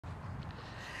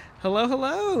Hello,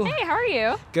 hello. Hey, how are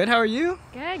you? Good, how are you?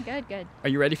 Good. Are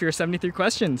you ready for your 73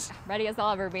 questions? Ready as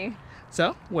I'll ever be.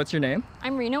 So, what's your name?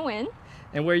 I'm Rena.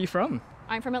 And where are you from?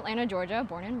 I'm from Atlanta, Georgia,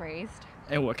 born and raised.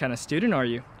 And what kind of student are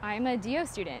you? I'm a DO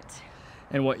student.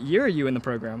 And what year are you in the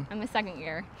program? I'm a second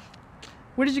year.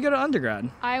 Where did you go to undergrad?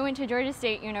 I went to Georgia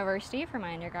State University for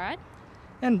my undergrad.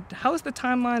 And how is the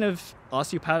timeline of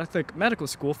Osteopathic medical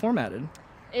school formatted?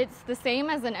 It's the same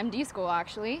as an MD school,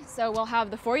 actually. So we'll have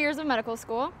the 4 years of medical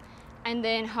school, and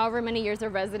then however many years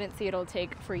of residency it'll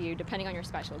take for you, depending on your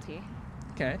specialty.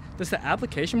 Okay. Does the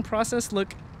application process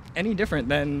look any different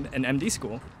than an MD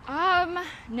school?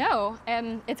 No.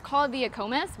 It's called the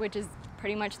ACOMAS, which is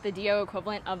pretty much the DO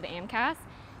equivalent of the AMCAS.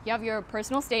 You have your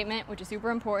personal statement, which is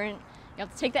super important. You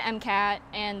have to take the MCAT,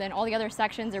 and then all the other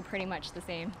sections are pretty much the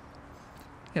same.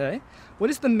 Okay.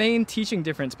 What is the main teaching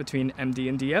difference between MD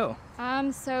and DO?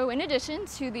 So in addition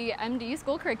to the MD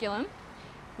school curriculum,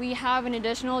 we have an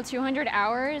additional 200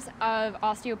 hours of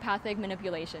osteopathic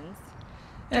manipulations.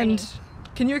 And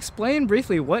can you explain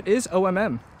briefly what is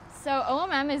OMM? So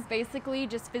OMM is basically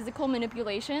just physical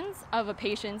manipulations of a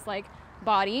patient's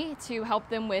body to help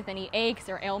them with any aches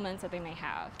or ailments that they may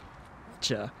have.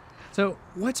 Gotcha. So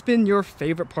what's been your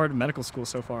favorite part of medical school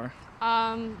so far?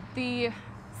 The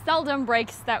seldom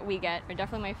breaks that we get are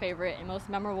definitely my favorite and most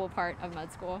memorable part of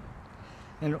med school.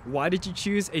 And why did you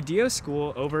choose a DO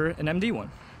school over an MD one?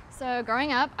 So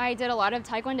growing up, I did a lot of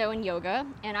taekwondo and yoga,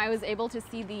 and I was able to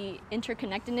see the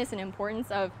interconnectedness and importance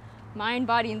of mind,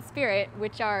 body, and spirit,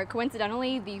 which are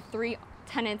coincidentally the 3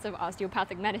 tenets of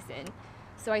osteopathic medicine.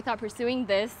 So I thought pursuing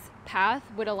this path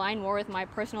would align more with my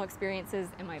personal experiences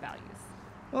and my values.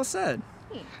 Well said.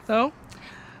 Thanks. So,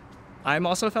 I'm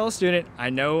also a fellow student. I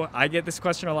know I get this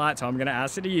question a lot, so I'm going to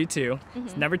ask it to you too.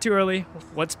 It's never too early.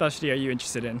 What specialty are you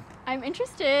interested in? I'm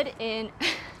interested in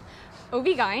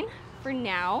OB-GYN for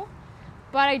now,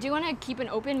 but I do want to keep an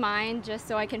open mind just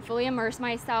so I can fully immerse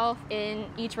myself in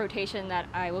each rotation that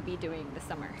I will be doing this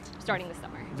summer, starting this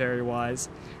summer. Very wise.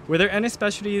 Were there any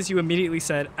specialties you immediately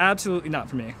said, absolutely not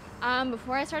for me?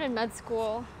 Before I started med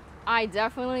school, I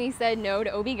definitely said no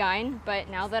to OB-GYN, but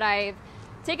now that I've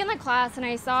taken the class and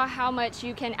I saw how much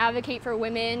you can advocate for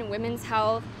women, women's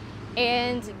health,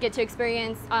 and get to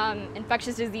experience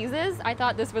infectious diseases, I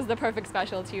thought this was the perfect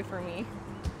specialty for me.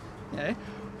 Okay.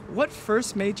 What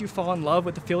first made you fall in love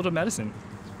with the field of medicine?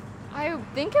 I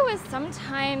think it was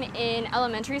sometime in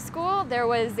elementary school. There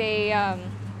was a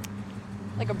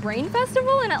brain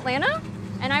festival in Atlanta,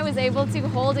 and I was able to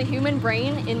hold a human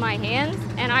brain in my hands,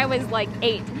 and I was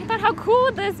 8. And I thought, how cool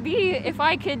would this be if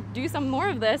I could do some more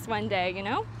of this one day, you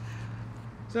know?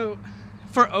 So,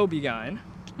 for OB-GYN,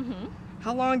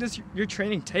 how long does your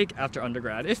training take after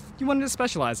undergrad if you wanted to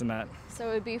specialize in that? So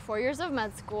it would be 4 years of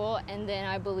med school, and then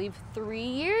I believe 3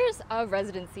 years of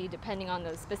residency, depending on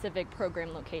the specific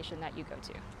program location that you go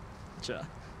to. Gotcha.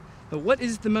 But what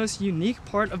is the most unique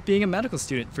part of being a medical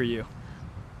student for you?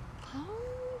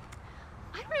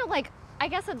 I don't know, I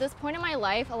guess at this point in my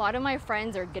life, a lot of my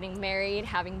friends are getting married,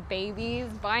 having babies,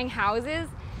 buying houses,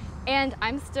 and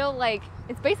I'm still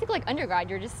it's basically like undergrad.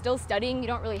 You're just still studying. You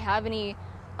don't really have any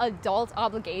adult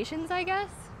obligations, I guess.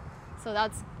 So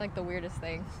that's the weirdest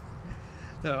thing.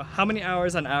 So how many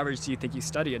hours on average do you think you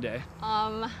study a day?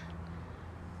 I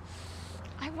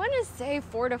want to say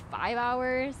 4 to 5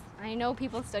 hours. I know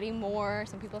people study more,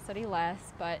 some people study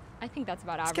less, but I think that's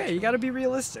about average. Okay, you got to be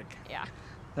realistic. Yeah.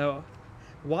 So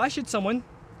why should someone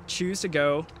choose to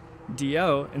go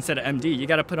DO instead of MD? You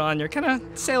got to put on your kind of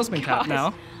salesman cap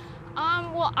now.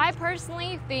 Well, I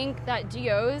personally think that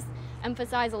DOs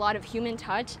emphasize a lot of human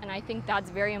touch, and I think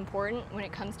that's very important when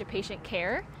it comes to patient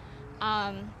care.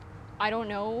 I don't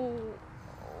know.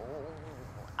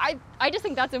 I just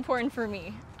think that's important for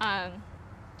me.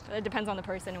 It depends on the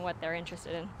person and what they're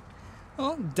interested in.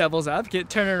 Well, devil's advocate,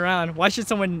 turn it around. Why should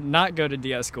someone not go to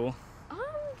DO school?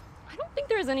 I don't think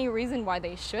there's any reason why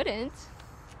they shouldn't.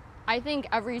 I think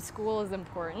every school is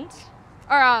important,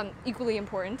 or equally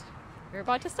important. You're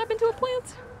about to step into a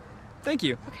plant. Thank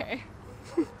you. Okay.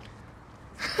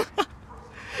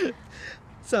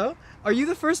 So, are you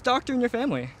the first doctor in your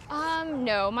family?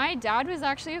 No, my dad was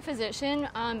actually a physician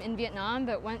in Vietnam,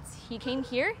 but once he came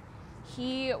here,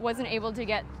 he wasn't able to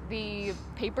get the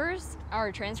papers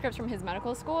or transcripts from his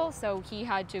medical school, so he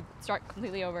had to start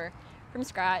completely over from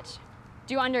scratch,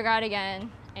 do undergrad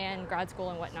again, and grad school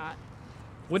and whatnot.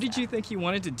 What did you think you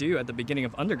wanted to do at the beginning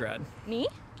of undergrad? Me?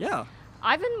 Yeah.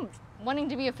 I've been wanting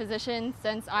to be a physician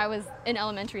since I was in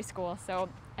elementary school, so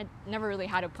I never really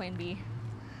had a plan B.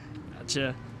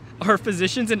 Gotcha. Are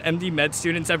physicians and MD med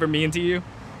students ever mean to you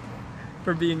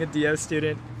for being a DO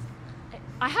student?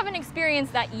 I haven't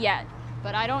experienced that yet.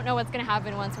 but I don't know what's going to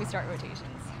happen once we start rotations.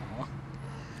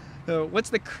 So what's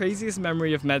the craziest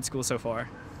memory of med school so far?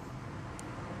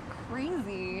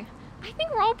 Crazy. I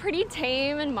think we're all pretty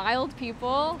tame and mild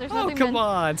people. There's Oh, nothing come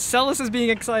on. Sell us as being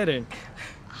exciting.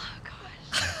 Oh,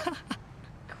 gosh.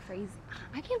 Crazy.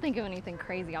 I can't think of anything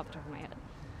crazy off the top of my head.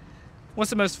 What's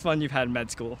the most fun you've had in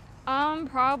med school?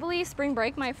 Probably spring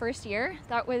break my first year.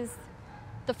 That was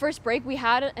the first break we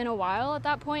had in a while at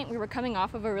that point. We were coming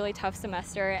off of a really tough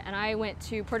semester, and I went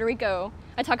to Puerto Rico.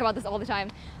 I talk about this all the time,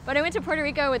 but I went to Puerto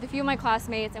Rico with a few of my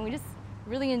classmates, and we just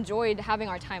really enjoyed having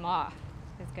our time off.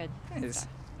 It was good. Nice.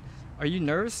 Are you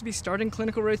nervous to be starting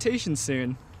clinical rotation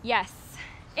soon? Yes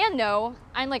and no.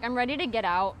 I'm ready to get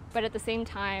out, but at the same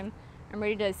time, I'm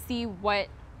ready to see what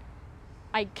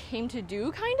I came to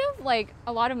do, kind of. Like,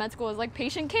 a lot of med school is like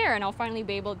patient care, and I'll finally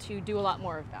be able to do a lot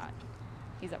more of that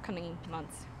these upcoming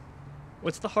months.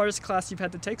 What's the hardest class you've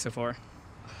had to take so far?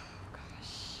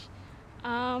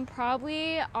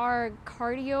 Probably our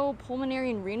cardio, pulmonary,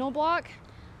 and renal block.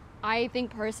 I think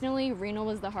personally, renal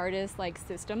was the hardest,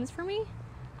 systems for me,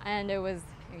 and it was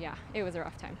a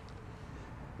rough time.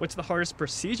 What's the hardest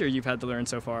procedure you've had to learn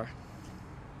so far?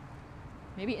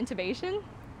 Maybe intubation.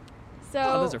 So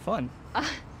Oh, those are fun.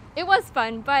 It was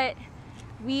fun, but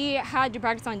we had to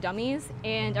practice on dummies,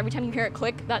 and every time you hear it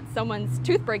click, that's someone's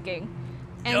tooth breaking.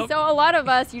 And Yep. so a lot of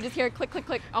us, you just hear click, click,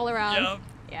 click all around. Yep.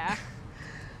 Yeah.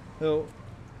 So,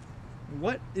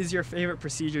 what is your favorite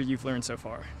procedure you've learned so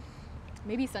far?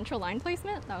 Maybe central line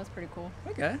placement. That was pretty cool.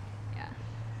 Okay. Yeah.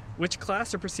 Which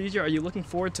class or procedure are you looking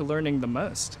forward to learning the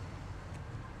most?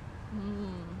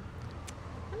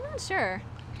 I'm not sure.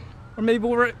 Or maybe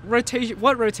rotation.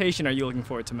 What rotation are you looking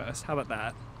forward to most? How about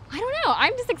that? I don't know.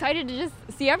 I'm just excited to just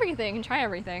see everything and try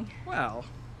everything. Wow.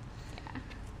 Yeah.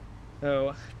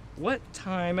 So, what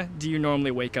time do you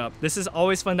normally wake up? This is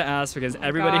always fun to ask because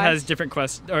everybody gosh. has different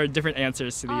different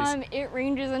answers to these. It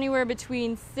ranges anywhere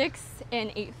between 6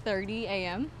 and 8:30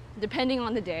 a.m. depending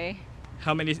on the day.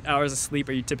 How many hours of sleep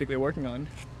are you typically working on?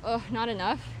 Oh, not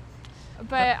enough.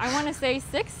 But I want to say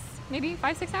 6, maybe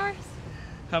 5-6 hours.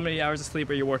 How many hours of sleep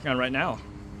are you working on right now?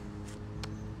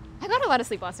 I got a lot of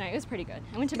sleep last night. It was pretty good.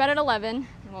 I went to bed at 11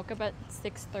 and woke up at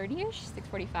 6:30ish,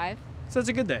 6:45. So it's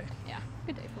a good day. Yeah,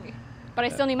 good day for me. But I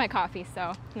still need my coffee,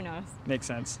 so who knows? Makes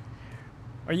sense.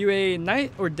 Are you a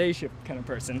night or day shift kind of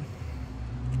person?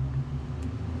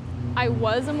 I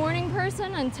was a morning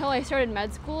person until I started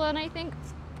med school,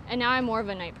 and now I'm more of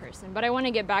a night person. But I want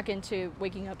to get back into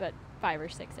waking up at 5 or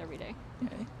 6 every day.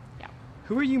 Okay. Yeah.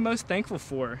 Who are you most thankful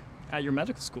for at your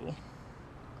medical school?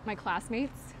 My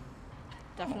classmates.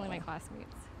 Definitely my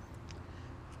classmates.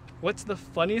 What's the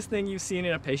funniest thing you've seen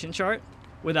in a patient chart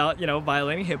without,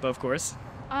 violating Hipaa, of course?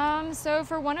 So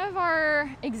for one of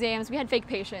our exams, we had fake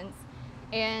patients,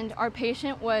 and our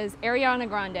patient was Ariana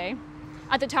Grande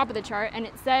at the top of the chart, and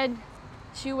it said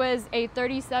she was a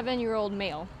 37-year-old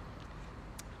male.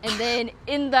 And then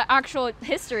in the actual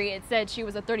history, it said she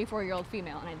was a 34-year-old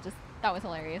female, and that was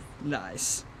hilarious.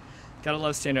 Nice. Gotta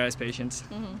love standardized patients.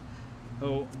 Mm-hmm.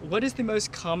 Oh, what is the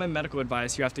most common medical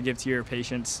advice you have to give to your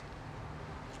patients?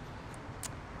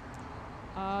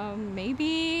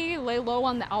 Maybe lay low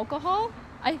on the alcohol.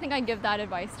 I think I give that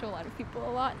advice to a lot of people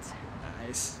a lot.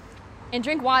 Nice. And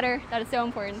drink water. That is so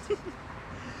important.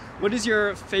 What is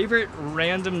your favorite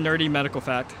random nerdy medical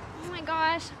fact? Oh my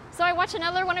gosh. So I watched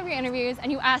another one of your interviews,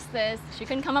 and you asked this. She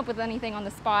couldn't come up with anything on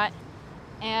the spot.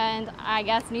 And I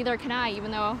guess neither can I,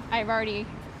 even though I've already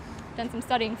done some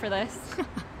studying for this.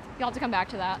 You'll have to come back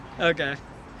to that. Okay.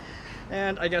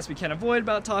 And I guess we can't avoid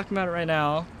about talking about it right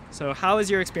now. So how has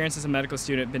your experience as a medical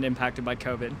student been impacted by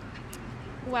COVID?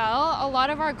 Well, a lot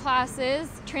of our classes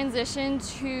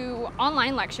transitioned to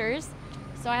online lectures,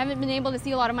 so I haven't been able to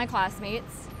see a lot of my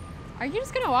classmates. Are you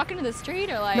just gonna walk into the street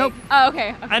or Nope. Oh,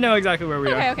 okay. I know exactly where we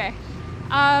are. Okay.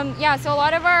 Yeah, so a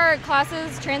lot of our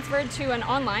classes transitioned to an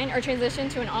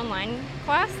online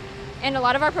class, and a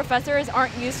lot of our professors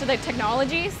aren't used to the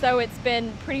technology, so it's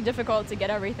been pretty difficult to get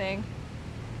everything.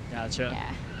 Gotcha.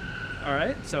 Yeah. All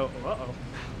right, so,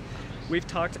 we've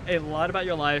talked a lot about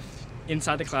your life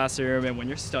inside the classroom and when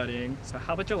you're studying. So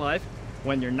how about your life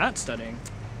when you're not studying?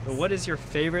 So what is your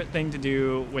favorite thing to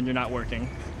do when you're not working?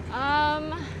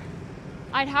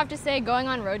 I'd have to say going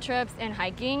on road trips and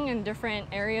hiking in different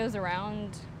areas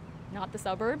around, not the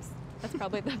suburbs. That's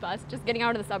probably the best. Just getting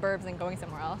out of the suburbs and going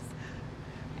somewhere else.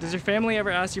 Does your family ever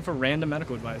ask you for random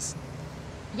medical advice?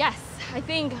 Yes, I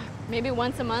think maybe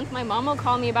once a month my mom will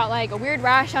call me about a weird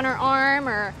rash on her arm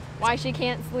or why she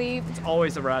can't sleep. It's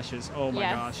always the rashes. Oh my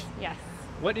Yes, gosh. yes.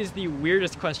 What is the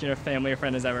weirdest question a family or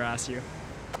friend has ever asked you?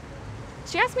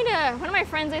 She asked me one of my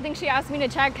friends, I think she asked me to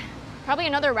check probably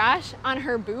another rash on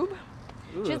her boob.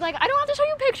 She's like, I don't have to show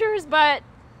you pictures, but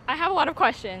I have a lot of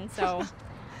questions, so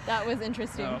that was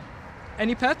interesting. Oh.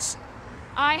 Any pets?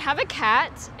 I have a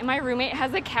cat, and my roommate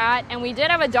has a cat, and we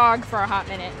did have a dog for a hot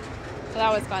minute, so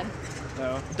that was fun.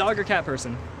 No. Dog or cat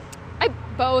person?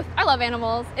 Both. I love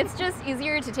animals. It's just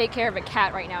easier to take care of a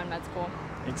cat right now in med school.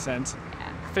 Makes sense.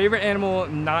 Yeah. Favorite animal,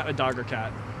 not a dog or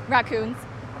cat? Raccoons.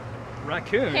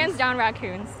 Raccoons? Hands down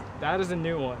raccoons. That is a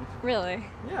new one. Really?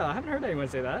 Yeah, I haven't heard anyone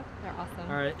say that. They're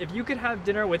awesome. All right, if you could have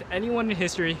dinner with anyone in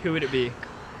history, who would it be?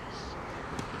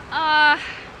 I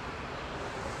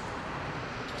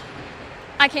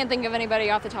can't think of anybody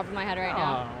off the top of my head right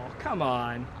now. Oh, come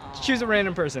on. Choose a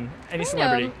random person, any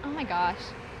celebrity. Oh my gosh.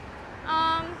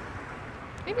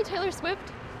 Maybe Taylor Swift.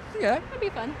 Yeah. That'd be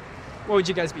fun. What would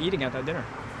you guys be eating at that dinner?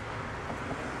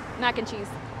 Mac and cheese.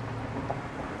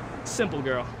 Simple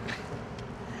girl.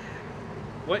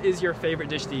 What is your favorite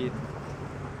dish to eat?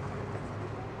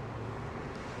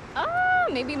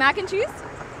 Maybe mac and cheese?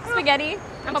 Spaghetti.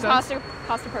 I'm a Makes sense.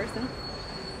 pasta person.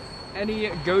 Any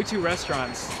go-to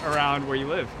restaurants around where you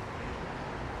live?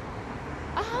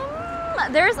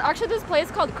 There's actually this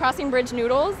place called Crossing Bridge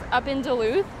Noodles up in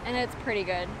Duluth, and it's pretty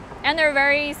good. And they're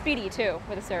very speedy too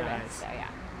with the service. Nice. So yeah.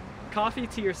 Coffee,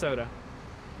 tea, or soda?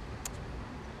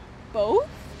 Both?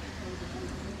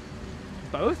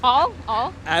 Both? All?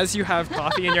 As you have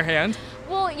coffee in your hand?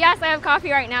 Well, yes, I have coffee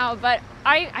right now, but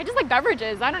I just like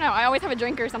beverages. I don't know. I always have a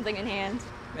drink or something in hand.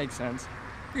 Makes sense.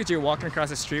 Look at you walking across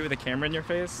the street with a camera in your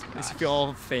face. Makes you feel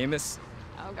all famous.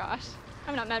 Oh gosh.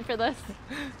 I'm not meant for this.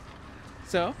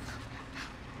 So,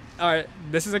 all right,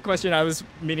 this is a question I was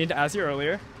meaning to ask you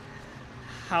earlier.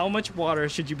 How much water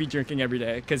should you be drinking every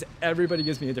day? Because everybody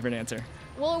gives me a different answer.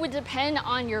 Well, it would depend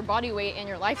on your body weight and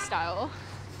your lifestyle.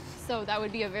 So that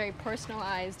would be a very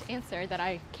personalized answer that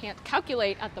I can't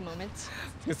calculate at the moment. I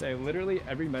was gonna say, literally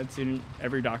every med student,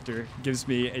 every doctor gives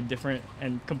me a different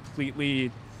and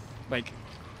completely, like,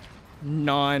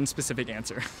 non-specific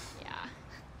answer.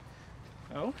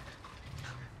 Yeah. Oh?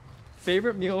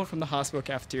 Favorite meal from the hospital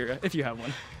cafeteria, if you have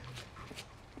one?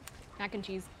 Mac and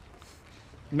cheese.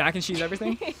 Mac and cheese,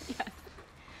 everything? Yes.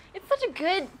 It's such a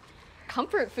good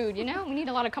comfort food, you know? We need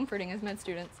a lot of comforting as med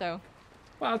students, so.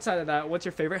 Well, outside of that, what's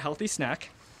your favorite healthy snack?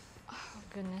 Oh,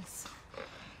 goodness.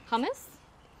 Hummus?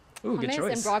 Ooh, good Hummus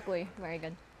choice. and broccoli. Very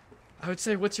good. I would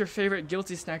say, what's your favorite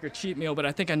guilty snack or cheat meal, but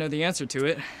I think I know the answer to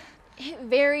it. It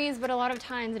varies, but a lot of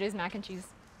times it is mac and cheese.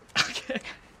 Okay.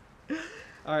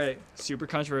 All right, super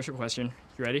controversial question.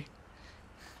 You ready?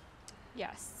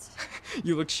 Yes.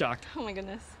 You look shocked. Oh my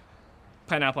goodness.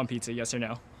 Pineapple on pizza, yes or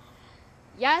no?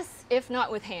 Yes, if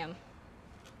not with ham.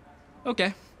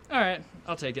 Okay. All right,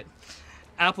 I'll take it.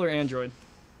 Apple or Android?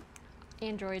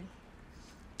 Android.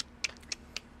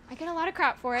 I get a lot of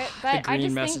crap for it, but I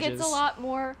just think it's a lot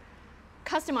more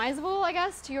customizable, I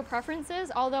guess, to your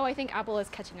preferences, although I think Apple is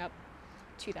catching up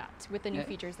to that with the new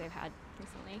features they've had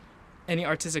recently. Any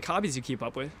artistic hobbies you keep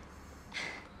up with?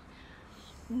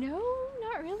 No,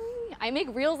 not really. I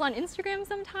make reels on Instagram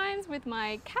sometimes with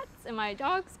my cats and my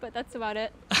dogs, but that's about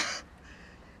it.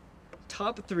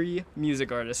 Top 3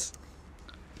 music artists.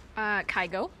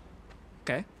 Kygo,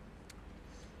 Okay.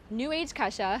 New Age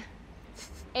Kasha,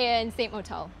 and Saint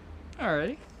Motel.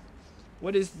 Alrighty.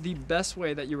 What is the best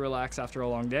way that you relax after a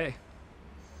long day?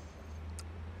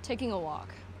 Taking a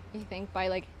walk, I think, by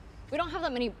like, we don't have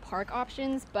that many park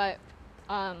options, but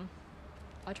I'll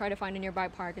try to find a nearby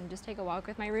park and just take a walk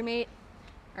with my roommate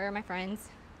or my friends.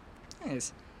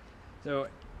 Nice. So,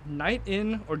 night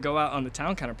in or go out on the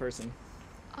town kind of person?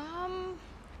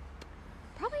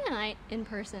 Probably a night in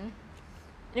person.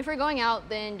 And if we're going out,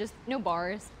 then just no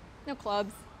bars, no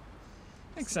clubs.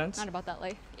 Makes sense. Not about that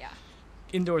life, yeah.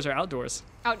 Indoors or outdoors?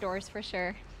 Outdoors for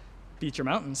sure. Beach or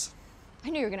mountains?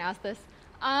 I knew you were gonna ask this.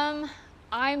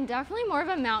 I'm definitely more of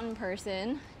a mountain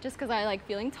person, just because I like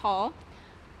feeling tall.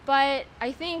 But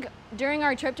I think during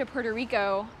our trip to Puerto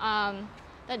Rico,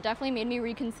 that definitely made me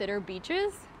reconsider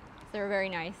beaches. They were very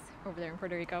nice over there in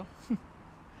Puerto Rico.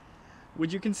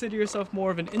 Would you consider yourself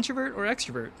more of an introvert or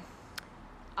extrovert?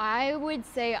 I would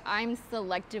say I'm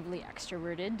selectively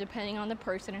extroverted, depending on the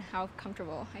person and how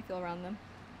comfortable I feel around them.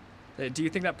 Do you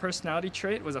think that personality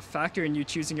trait was a factor in you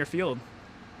choosing your field?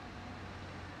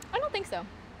 I don't think so.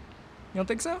 You don't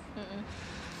think so?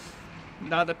 Mm-mm.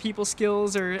 Not the people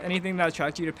skills or anything that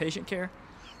attracted you to patient care?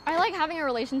 I like having a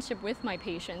relationship with my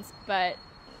patients, but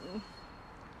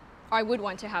I would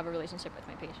want to have a relationship with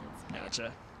my patients.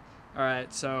 Gotcha. All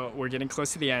right, so we're getting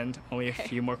close to the end. Only a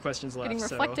few more questions left. Getting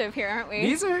reflective here, aren't we?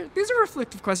 These are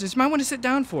reflective questions. You might want to sit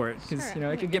down for it because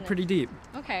Sure. it can get pretty deep.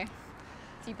 Okay.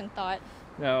 Deep in thought.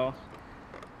 Now,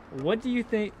 what do you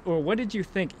think, or what did you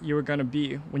think you were gonna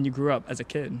be when you grew up as a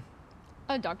kid?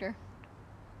 A doctor.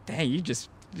 Dang,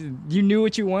 you knew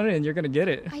what you wanted and you're going to get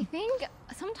it. I think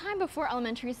sometime before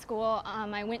elementary school,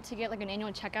 I went to get like an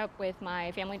annual checkup with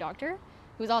my family doctor,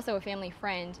 who's also a family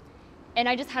friend. And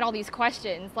I just had all these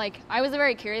questions. Like, I was a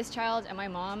very curious child, and my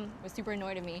mom was super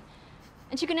annoyed at me.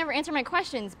 And she could never answer my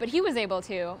questions, but he was able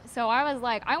to. So I was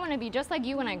like, I want to be just like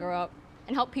you when I grow up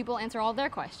and help people answer all their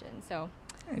questions. So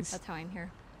Nice. that's how I'm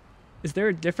here. Is there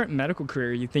a different medical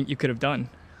career you think you could have done?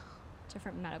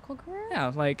 Different medical career?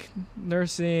 Yeah, like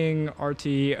nursing,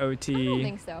 RT, OT. I don't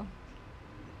think so.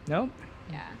 Nope?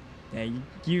 Yeah. Yeah,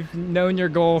 you've known your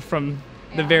goal from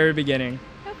the Yeah. very beginning.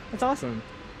 Yep. That's awesome.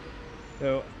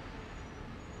 So,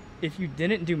 if you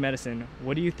didn't do medicine,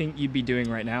 what do you think you'd be doing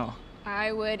right now?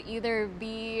 I would either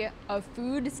be a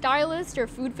food stylist or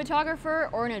food photographer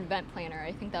or an event planner.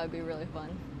 I think that would be really fun.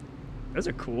 Those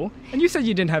are cool. And you said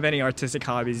you didn't have any artistic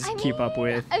hobbies to keep up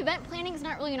with. Event planning is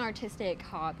not really an artistic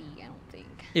hobby, I don't think.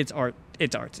 It's art.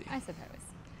 It's artsy. I suppose.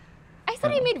 I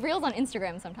said I made reels on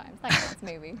Instagram sometimes. That counts,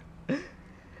 maybe.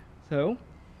 So,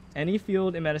 any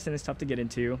field in medicine is tough to get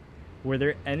into. Were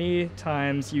there any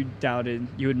times you doubted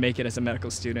you would make it as a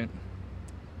medical student?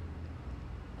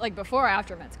 Like before or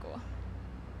after med school?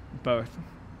 Both.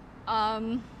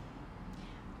 I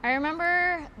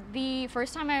remember the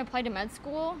first time I applied to med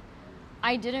school,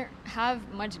 I didn't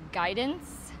have much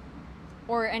guidance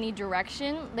or any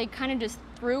direction. They kind of just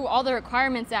threw all the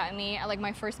requirements at me at like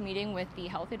my first meeting with the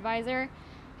health advisor,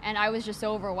 and I was just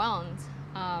so overwhelmed.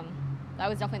 That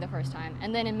was definitely the first time.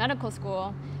 And then in medical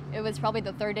school, it was probably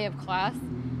the third day of class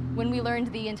when we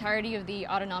learned the entirety of the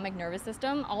autonomic nervous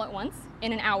system all at once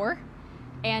in an hour.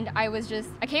 And I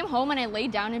came home and I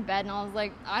laid down in bed and I was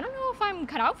like, I don't know if I'm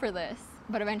cut out for this.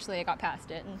 But eventually I got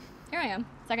past it and here I am,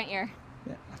 second year.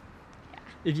 Yeah.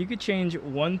 If you could change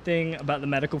one thing about the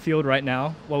medical field right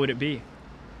now, what would it be?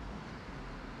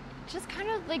 Just kind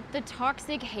of like the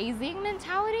toxic hazing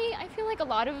mentality. I feel like a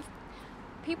lot of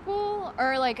people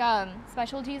or like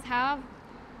specialties have,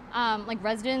 like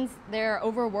residents, they're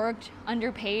overworked,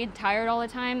 underpaid, tired all the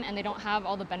time, and they don't have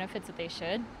all the benefits that they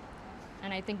should.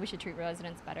 And I think we should treat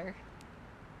residents better.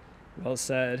 Well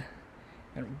said.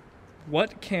 And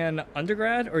what can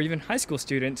undergrad or even high school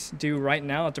students do right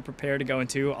now to prepare to go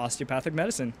into osteopathic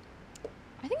medicine?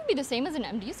 I think it'd be the same as an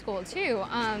MD school too.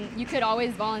 You could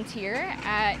always volunteer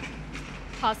at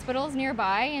hospitals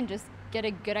nearby and just get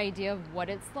a good idea of what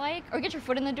it's like, or get your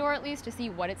foot in the door at least to see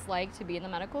what it's like to be in the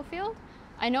medical field.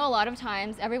 I know a lot of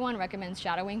times everyone recommends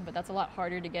shadowing, but that's a lot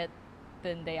harder to get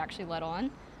than they actually let on.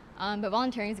 But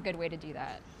volunteering is a good way to do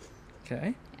that.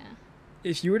 Okay. Yeah.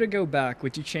 If you were to go back,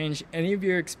 would you change any of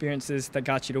your experiences that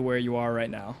got you to where you are right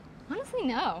now? Honestly,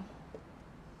 no.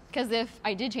 Because if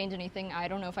I did change anything, I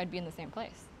don't know if I'd be in the same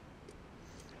place.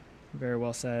 Very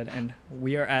well said. And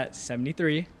we are at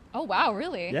 73. Oh, wow,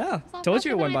 really? Yeah, That's a lot told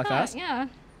you faster it went than by I thought. fast. Yeah.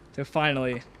 So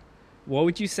finally, what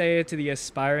would you say to the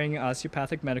aspiring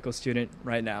osteopathic medical student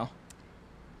right now?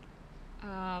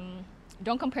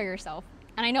 Don't compare yourself.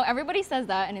 And I know everybody says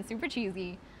that and it's super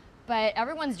cheesy, but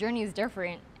everyone's journey is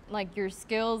different. Like your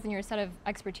skills and your set of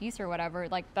expertise or whatever,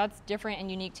 like that's different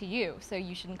and unique to you. So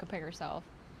you shouldn't compare yourself.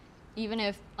 Even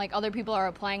if like other people are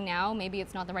applying now, maybe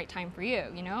it's not the right time for you,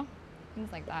 you know?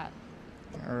 Things like that.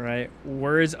 All right,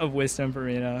 words of wisdom for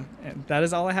Rena. And that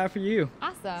is all I have for you.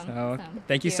 Awesome. So Awesome.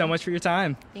 thank you so much for your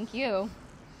time. Thank you.